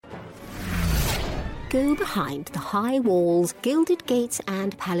go behind the high walls, gilded gates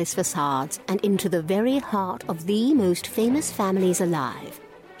and palace facades and into the very heart of the most famous families alive.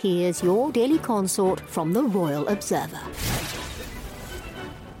 Here's your daily consort from the Royal Observer.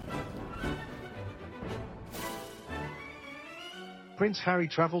 Prince Harry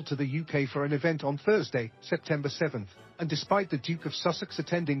travelled to the UK for an event on Thursday, September 7th, and despite the Duke of Sussex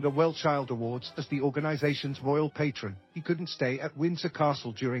attending the Well Child Awards as the organisation's royal patron, he couldn't stay at Windsor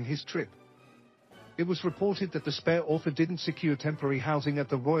Castle during his trip. It was reported that the Spare author didn't secure temporary housing at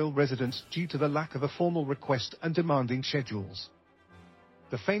the royal residence due to the lack of a formal request and demanding schedules.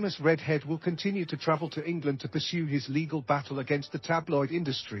 The famous redhead will continue to travel to England to pursue his legal battle against the tabloid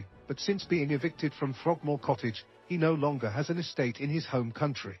industry, but since being evicted from Frogmore Cottage, he no longer has an estate in his home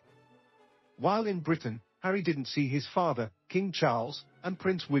country. While in Britain, Harry didn't see his father, King Charles, and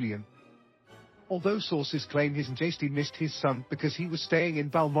Prince William. Although sources claim His Majesty missed his son because he was staying in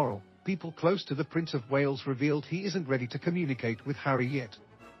Balmoral, people close to the Prince of Wales revealed he isn't ready to communicate with Harry yet.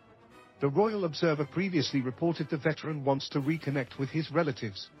 The Royal Observer previously reported the veteran wants to reconnect with his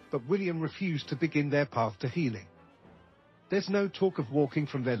relatives, but William refused to begin their path to healing. There's no talk of walking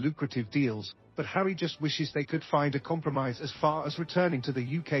from their lucrative deals, but Harry just wishes they could find a compromise as far as returning to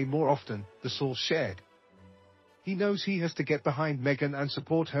the UK more often, the source shared. He knows he has to get behind Meghan and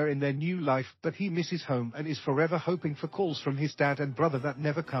support her in their new life, but he misses home and is forever hoping for calls from his dad and brother that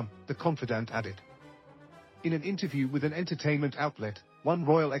never come, the confidant added. In an interview with an entertainment outlet, one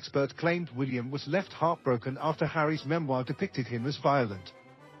royal expert claimed William was left heartbroken after Harry's memoir depicted him as violent.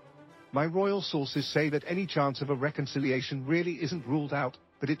 My royal sources say that any chance of a reconciliation really isn't ruled out,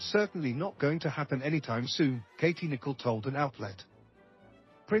 but it's certainly not going to happen anytime soon, Katie Nicholl told an outlet.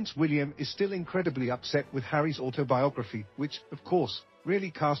 Prince William is still incredibly upset with Harry's autobiography, which, of course,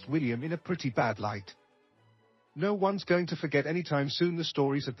 really cast William in a pretty bad light. No one's going to forget anytime soon the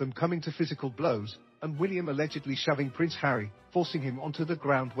stories of them coming to physical blows, and William allegedly shoving Prince Harry, forcing him onto the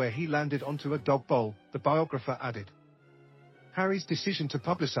ground where he landed onto a dog bowl, the biographer added. Harry's decision to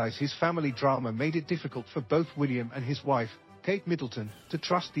publicize his family drama made it difficult for both William and his wife, Kate Middleton, to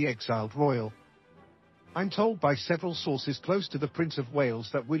trust the exiled royal. I'm told by several sources close to the Prince of Wales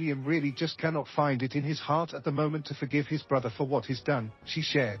that William really just cannot find it in his heart at the moment to forgive his brother for what he's done, she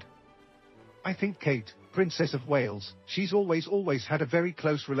shared. I think Kate, Princess of Wales, she's always had a very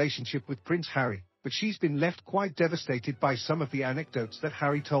close relationship with Prince Harry, but she's been left quite devastated by some of the anecdotes that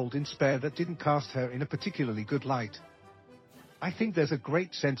Harry told in Spare that didn't cast her in a particularly good light. I think there's a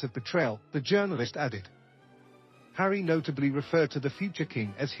great sense of betrayal, the journalist added. Harry notably referred to the future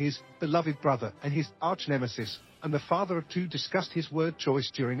king as his beloved brother and his arch-nemesis, and the father of two discussed his word choice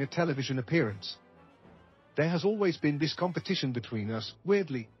during a television appearance. There has always been this competition between us,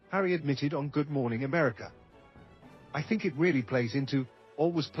 weirdly, Harry admitted on Good Morning America. I think it really plays into,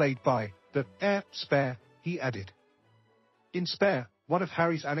 or was played by, the Spare, he added. In Spare, one of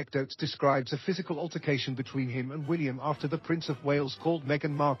Harry's anecdotes describes a physical altercation between him and William after the Prince of Wales called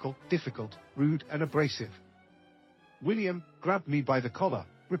Meghan Markle difficult, rude and abrasive. William grabbed me by the collar,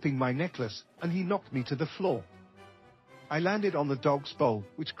 ripping my necklace, and he knocked me to the floor. I landed on the dog's bowl,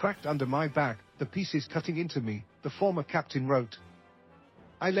 which cracked under my back, the pieces cutting into me, the former captain wrote.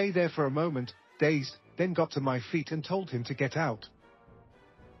 I lay there for a moment, dazed, then got to my feet and told him to get out.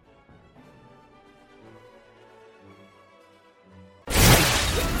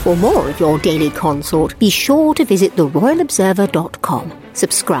 For more of your daily consort, be sure to visit theroyalobserver.com.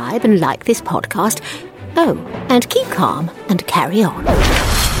 Subscribe and like this podcast. Oh, and keep calm and carry on.